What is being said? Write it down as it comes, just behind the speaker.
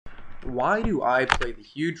Why do I play The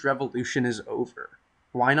Huge Revolution is Over?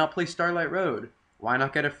 Why not play Starlight Road? Why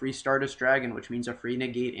not get a free Stardust Dragon, which means a free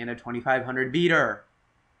negate and a 2500 beater?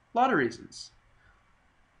 A lot of reasons.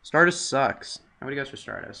 Stardust sucks. Nobody goes for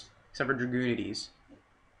Stardust. Except for Dragoonides.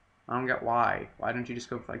 I don't get why. Why don't you just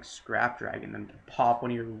go for like Scrap Dragon and pop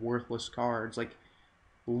one of your worthless cards like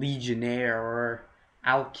Legionnaire or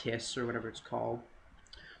Alkis or whatever it's called.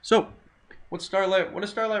 So, what does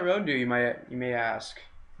Starlight Road do, you may ask?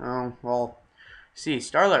 Oh, well, see,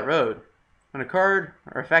 Starlight Road. When a card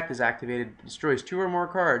or effect is activated, it destroys 2 or more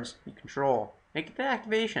cards you control. Make it the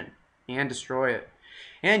activation and destroy it.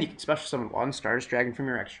 And you can special summon 1 Stardust Dragon from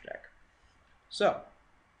your extra deck. So,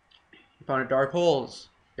 opponent Dark Holes.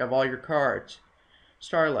 You have all your cards.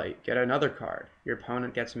 Starlight, get another card. Your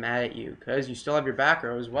opponent gets mad at you because you still have your back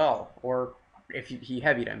row as well. Or if he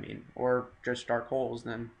heavied, I mean. Or just Dark Holes,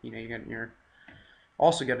 then you get your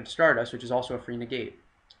also get a Stardust, which is also a free negate.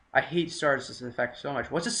 I hate Stardust's effect so much.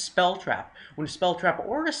 What's a spell trap? When a spell trap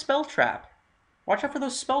or a spell trap, watch out for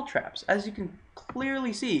those spell traps. As you can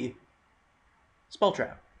clearly see, spell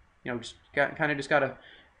trap. Just kind of just gotta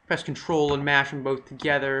press control and mash them both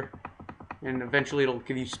together, and eventually it'll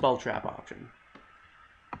give you spell trap option.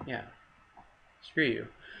 Yeah, screw you.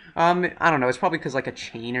 I don't know. It's probably because like a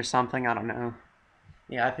chain or something. I don't know.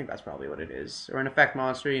 Yeah, I think that's probably what it is. Or an effect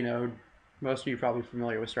monster. Most of you are probably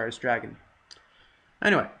familiar with Stardust Dragon.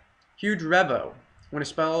 Anyway, Huge Revo. When a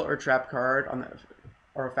spell or trap card on the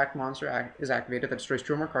or effect monster is activated that destroys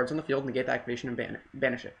 2 or more cards on the field, negate the activation and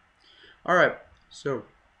banish it. Alright, so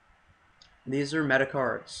these are meta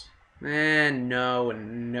cards. And no,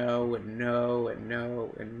 and no, and no, and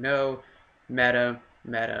no, and no. Meta.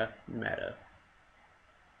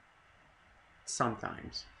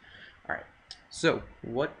 Sometimes. Alright, so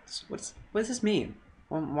what does this mean?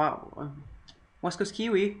 West Coast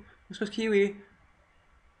Kiwi.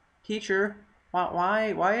 Teacher,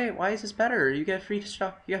 why is this better? You get free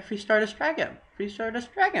Stardust Dragon.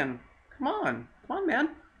 Come on, man.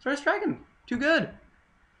 Stardust Dragon, too good.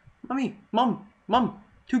 Mom,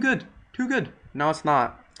 too good. No, it's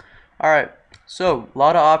not. All right, so a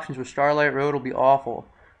lot of options for Starlight Road will be awful.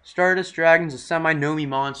 Stardust Dragon's a semi-Nomi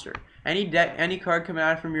monster. Any card coming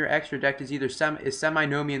out from your extra deck is either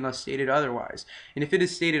semi-Nomi unless stated otherwise. And if it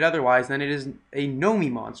is stated otherwise, then it is a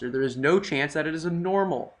Nomi monster. There is no chance that it is a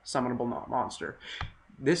normal summonable monster.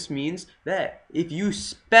 This means that if you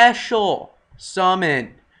special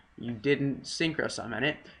summon, you didn't synchro summon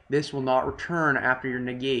it, this will not return after your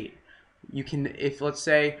negate. You can, if let's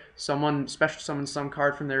say someone special summons some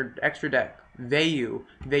card from their extra deck, Vayu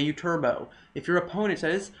Turbo. If your opponent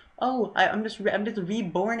says, "Oh, I'm just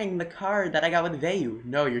reborning the card that I got with Vayu,"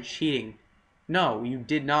 no, you're cheating. No, you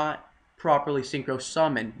did not properly synchro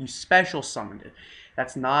summon. You special summoned it.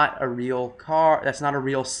 That's not a real card. That's not a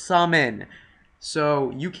real summon.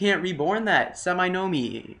 So you can't reborn that.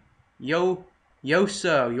 Semi-Nomi.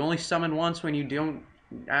 Yoso. You only summon once when you don't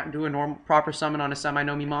do a normal proper summon on a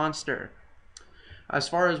semi-Nomi monster. As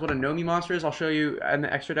far as what a Nomi monster is, I'll show you in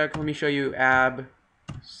the extra deck. Let me show you Absol.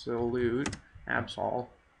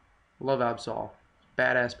 Love Absol.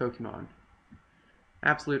 Badass Pokemon.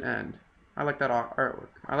 Absolute End. I like that artwork.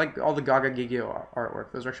 I like all the Gaga Gigio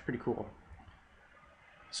artwork. Those are actually pretty cool.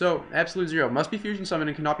 So, Absolute Zero must be fusion summoned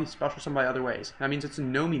and cannot be special summoned by other ways. That means it's a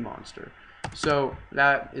Nomi monster. So,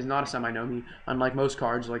 that is not a semi-Nomi, unlike most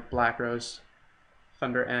cards like Black Rose,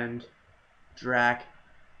 Thunder End, Drac.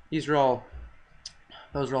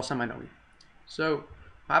 Those are all semi-Nomi. So,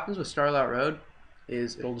 what happens with Starlight Road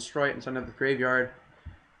is it'll destroy it and send it to the graveyard.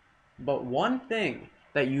 But one thing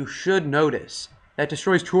that you should notice that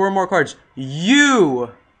destroys 2 or more cards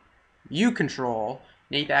you control,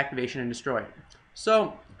 negate the activation and destroy it.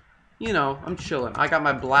 So, I'm chilling. I got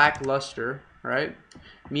my Black Luster, right?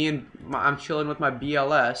 I'm chilling with my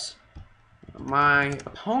BLS. My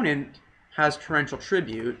opponent has Torrential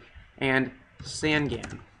Tribute and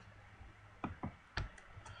Sangan.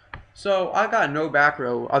 So I got no back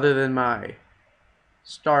row other than my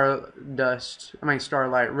Starlight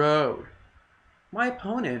Road. My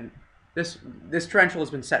opponent, this Torrential has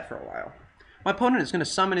been set for a while. My opponent is going to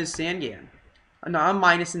summon his Sangan. Now I'm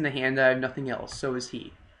minus in the hand, I have nothing else, so is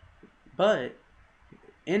he. But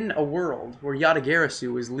in a world where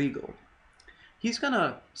Yatagarasu is legal, he's going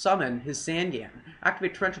to summon his Sangan,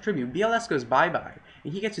 activate Torrential Tribute, BLS goes bye-bye,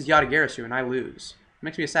 and he gets his Yatagarasu and I lose. It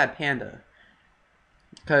makes me a sad panda.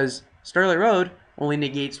 Because Starlight Road only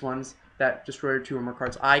negates ones that destroy 2 or more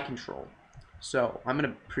cards I control. So I'm in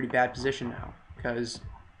a pretty bad position now, because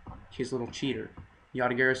he's a little cheater.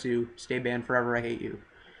 Yatagarasu, stay banned forever, I hate you.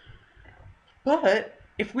 But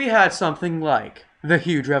if we had something like The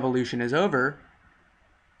Huge Revolution is Over,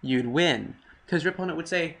 you'd win. Because your opponent would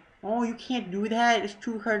say, oh, you can't do that. It's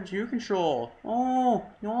 2 cards you control. Oh,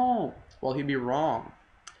 no. Well, he'd be wrong.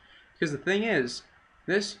 Because the thing is,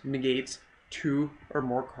 this negates 2 or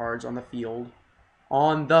more cards on the field.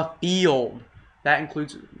 On the field. That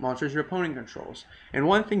includes monsters your opponent controls. And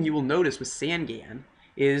one thing you will notice with Sangan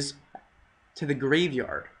is to the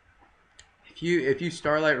graveyard. If you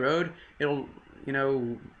Starlight Road, it'll,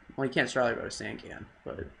 well, you can't Starlight Road a Sangan,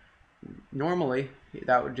 but normally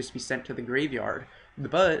that would just be sent to the graveyard.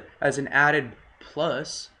 But as an added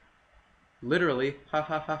plus, literally, ha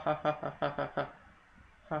ha ha ha ha ha ha ha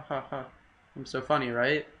ha ha ha. I'm so funny,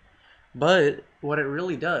 right? But what it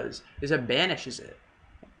really does is it banishes it.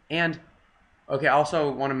 And okay, I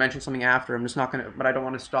also want to mention something after. I'm just not gonna, but I don't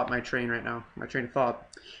want to stop my train right now. My train of thought.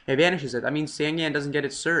 It banishes it. That means Sangan doesn't get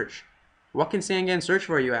its search. What can Sangan search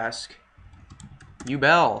for, you ask?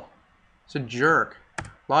 Yubel. It's a jerk. A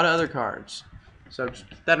lot of other cards. So just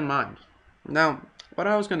keep that in mind. Now, what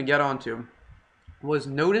I was going to get onto was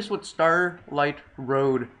notice what Starlight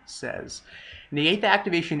Road says. Negate the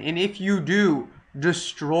activation, and if you do,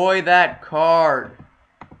 destroy that card.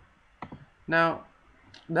 Now,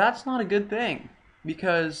 that's not a good thing,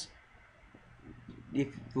 because a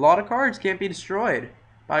lot of cards can't be destroyed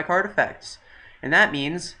by card effects. And that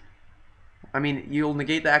means, you'll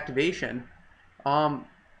negate the activation,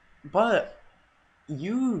 but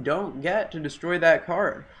you don't get to destroy that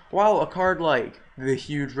card. While a card like The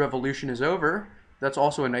Huge Revolution is over, that's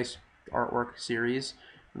also a nice artwork series.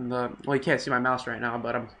 Well, you can't see my mouse right now,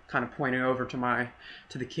 but I'm kind of pointing over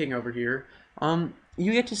to the king over here.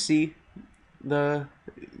 You get to see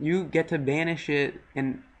you get to banish it,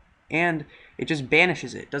 and it just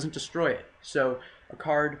banishes it, doesn't destroy it. So a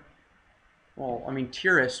card, well,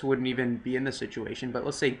 Tiras wouldn't even be in this situation, but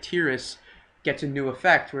let's say Tiras gets a new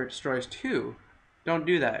effect where it destroys 2. Don't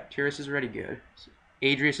do that. Tiras is already good.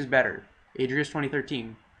 Adrius is better. Adrius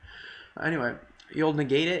 2013. Anyway, you'll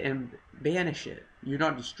negate it and banish it. You're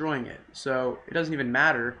not destroying it, so it doesn't even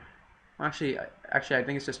matter. Actually, I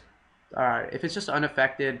think it's just, if it's just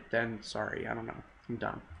unaffected, then sorry, I don't know. I'm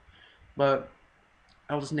done. But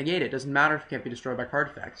I'll just negate it. It doesn't matter if it can't be destroyed by card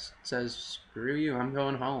effects. It says, screw you, I'm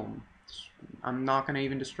going home. I'm not going to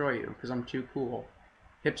even destroy you because I'm too cool.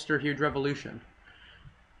 Hipster Huge Revolution.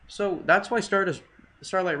 So that's why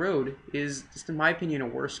Starlight Road is, just in my opinion, a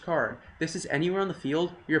worse card. This is anywhere on the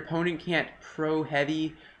field. Your opponent can't pro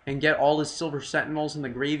heavy and get all his Silver Sentinels in the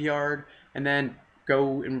graveyard and then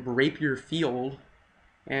go and rape your field.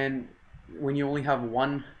 And when you only have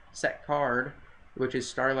one set card, which is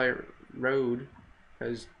Starlight Road,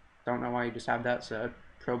 because don't know why you just have that set.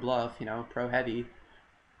 Pro bluff, pro heavy.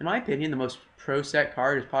 In my opinion, the most pro set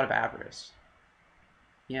card is Pot of Avarice.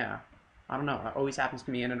 Yeah, I don't know. It always happens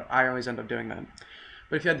to me, and I always end up doing that.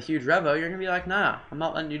 But if you had the Huge Revo, you're going to be like, nah, I'm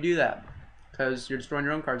not letting you do that. Because you're destroying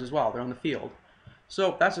your own cards as well. They're on the field.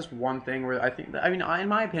 So that's just one thing where I think, in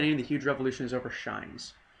my opinion, the Huge Revolution is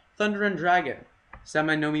overshines. Thunder and Dragon.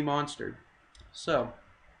 Semi-Nomi monster. So,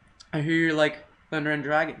 I hear you like Thunder and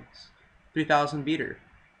Dragons. 3000 beater.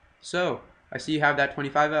 So, I see you have that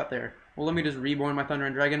 25 out there. Well, let me just reborn my Thunder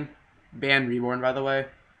and Dragon. Ban reborn, by the way.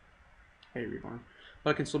 Hey, reborn.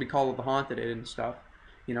 But it can still be Call of the Haunted and stuff.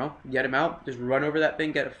 Get him out. Just run over that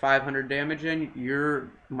thing. Get a 500 damage in.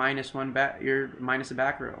 You're -1 back. You're minus a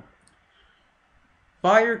back row.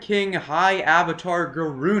 Fire King High Avatar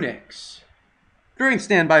Garunix. During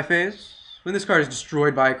standby phase, when this card is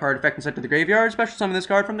destroyed by a card effect and sent to the graveyard, special summon this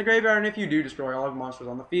card from the graveyard, and if you do, destroy all of the monsters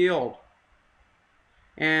on the field.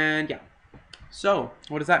 And yeah. So,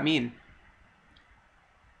 what does that mean?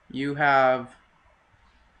 You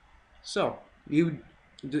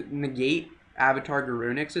negate Avatar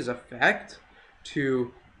Garunix's effect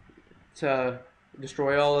to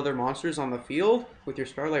destroy all other monsters on the field with your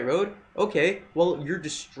Starlight Road. Okay, well, you're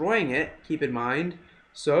destroying it, keep in mind.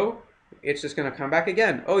 So, it's just going to come back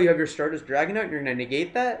again. Oh, you have your Stardust Dragon out, you're going to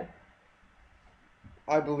negate that?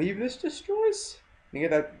 I believe this destroys?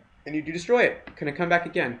 Negate that, and you do destroy it. Going to come back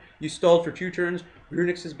again. You stalled for 2 turns,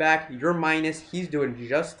 Garunix is back, you're minus, he's doing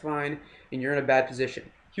just fine, and you're in a bad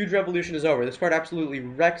position. Huge Revolution is over. This card absolutely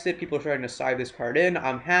wrecks it. People are trying to side this card in.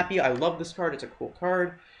 I'm happy. I love this card. It's a cool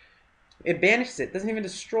card. It banishes it. Doesn't even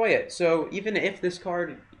destroy it. So even if this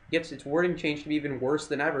card gets its wording changed to be even worse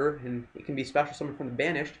than ever, and it can be special summoned from the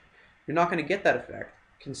banished, you're not going to get that effect,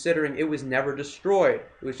 considering it was never destroyed.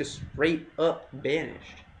 It was just straight up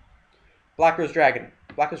banished. Black Rose Dragon.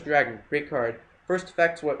 Black Rose Dragon. Great card. First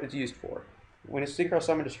effect's what it's used for. When it's synchro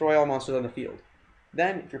summon, destroy all monsters on the field.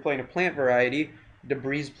 Then, if you're playing a plant variety,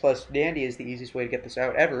 Debris plus Dandy is the easiest way to get this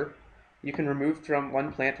out ever. You can remove from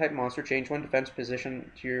one plant type monster, change one defense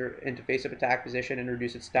position to your into face up attack position, and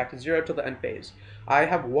reduce its stack to 0 till the end phase. I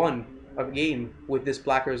have won a game with this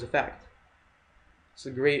Black Rose effect. It's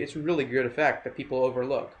a really good effect that people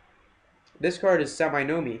overlook. This card is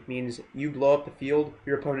semi-nomi, means you blow up the field,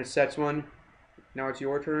 your opponent sets one, now it's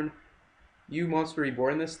your turn. You Monster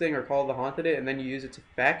Reborn this thing or Call of the Haunted it, and then you use its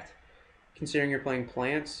effect. Considering you're playing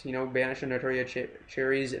plants, banish a Notoria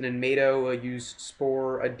cherries, and then Mado use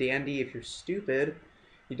Spore a Dandy if you're stupid.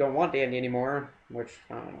 You don't want Dandy anymore, which,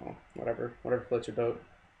 I don't know, whatever floats your boat.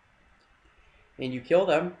 And you kill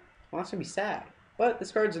them, well, that's going to be sad. But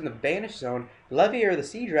this card's in the banish zone. Levy or the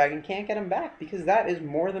Sea Dragon can't get him back because that is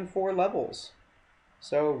more than 4 levels.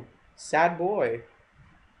 So, sad boy.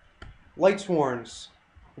 Light Swarms.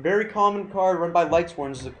 A very common card run by Light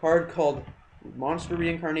Swarms is a card called Monster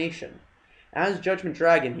Reincarnation. As Judgment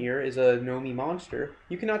Dragon here is a Nomi monster,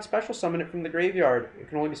 you cannot special summon it from the graveyard. It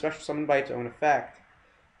can only be special summoned by its own effect.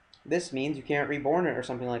 This means you can't reborn it or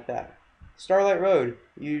something like that. Starlight Road.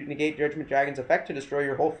 You negate Judgment Dragon's effect to destroy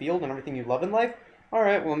your whole field and everything you love in life?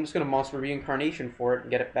 Alright, well I'm just going to Monster Reincarnation for it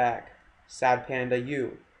and get it back. Sad Panda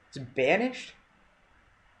U. It's banished?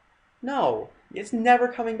 No. It's never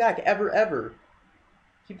coming back. Ever, ever.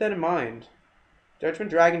 Keep that in mind.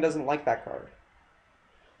 Judgment Dragon doesn't like that card.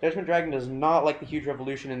 Judgment Dragon does not like the Huge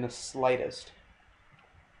Revolution in the slightest.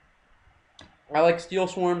 I like Steel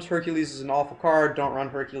Swarms. Hercules is an awful card. Don't run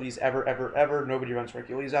Hercules ever, ever, ever. Nobody runs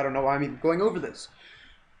Hercules. I don't know why I'm even going over this.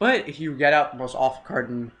 But if you get out the most awful card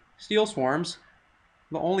in Steel Swarms,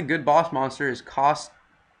 the only good boss monster is cost.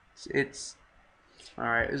 It's...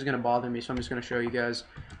 Alright, this is going to bother me, so I'm just going to show you guys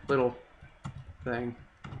a little thing.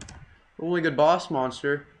 The only good boss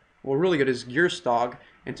monster, well, really good, is Gearstog,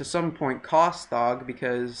 and to some point Kostog,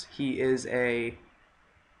 because he is a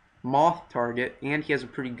moth target, and he has a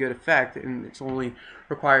pretty good effect, and it only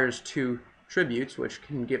requires 2 tributes, which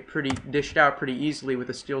can get pretty dished out pretty easily with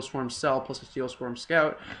a Steel Swarm Cell plus a Steel Swarm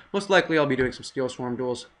Scout. Most likely I'll be doing some Steel Swarm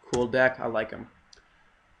duels. Cool deck, I like him.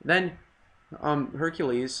 Then,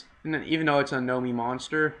 Hercules, and then even though it's a Nomi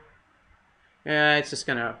monster, it's just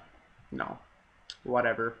gonna, no,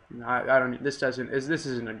 whatever. I don't. This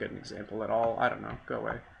isn't a good example at all. I don't know. Go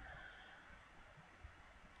away.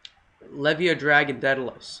 Levia Dragon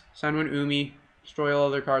Daedalus. Send one Umi, destroy all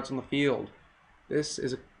other cards on the field. This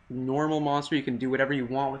is a normal monster. You can do whatever you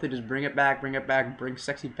want with it. Just bring it back, bring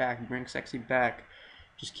sexy back, bring sexy back.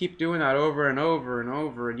 Just keep doing that over and over and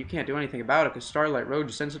over, and you can't do anything about it because Starlight Road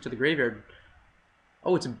just sends it to the graveyard.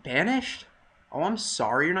 Oh, it's banished? Oh, I'm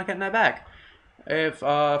sorry, you're not getting that back. If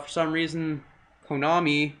for some reason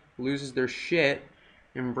Konami loses their shit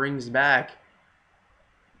and brings back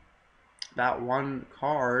that one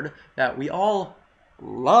card that we all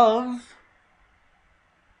love,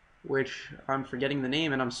 which I'm forgetting the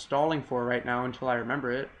name and I'm stalling for right now until I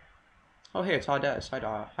remember it. Oh, hey, it's Hades.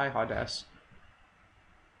 Hi, Hades.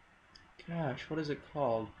 Gosh, what is it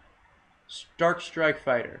called? Dark Strike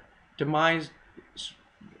Fighter. Demise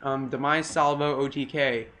Salvo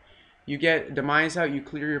OTK. You get Demise out, you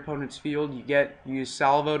clear your opponent's field, you use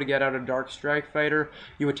Salvo to get out a Dark Strike Fighter,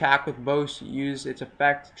 you attack with both, use its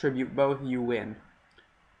effect, tribute both, you win.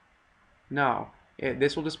 No.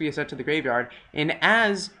 This will just be a set to the graveyard. And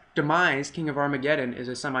as Demise, King of Armageddon, is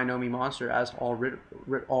a semi-Nomi monster, as all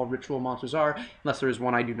ritual monsters are, unless there is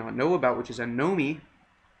one I do not know about, which is a Nomi,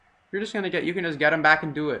 you can just get him back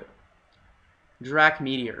and do it. Drac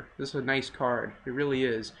Meteor. This is a nice card. It really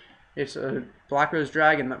is. It's a Black Rose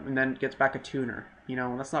Dragon and then gets back a tuner.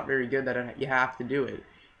 That's not very good that you have to do it,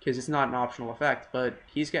 because it's not an optional effect, but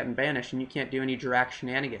he's getting banished and you can't do any Drac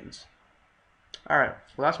shenanigans. Alright,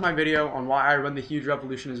 well that's my video on why I run the Huge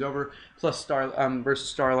Revolution is over, plus versus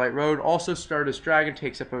Starlight Road. Also, Stardust Dragon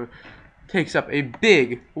takes up a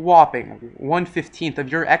big, whopping 1/15 of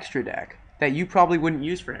your extra deck that you probably wouldn't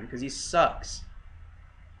use for him, because he sucks.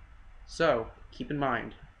 So, keep in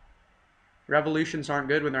mind, revolutions aren't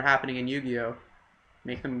good when they're happening in Yu-Gi-Oh!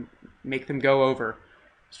 Make them go over.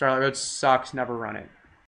 Starlight Road sucks, never run it.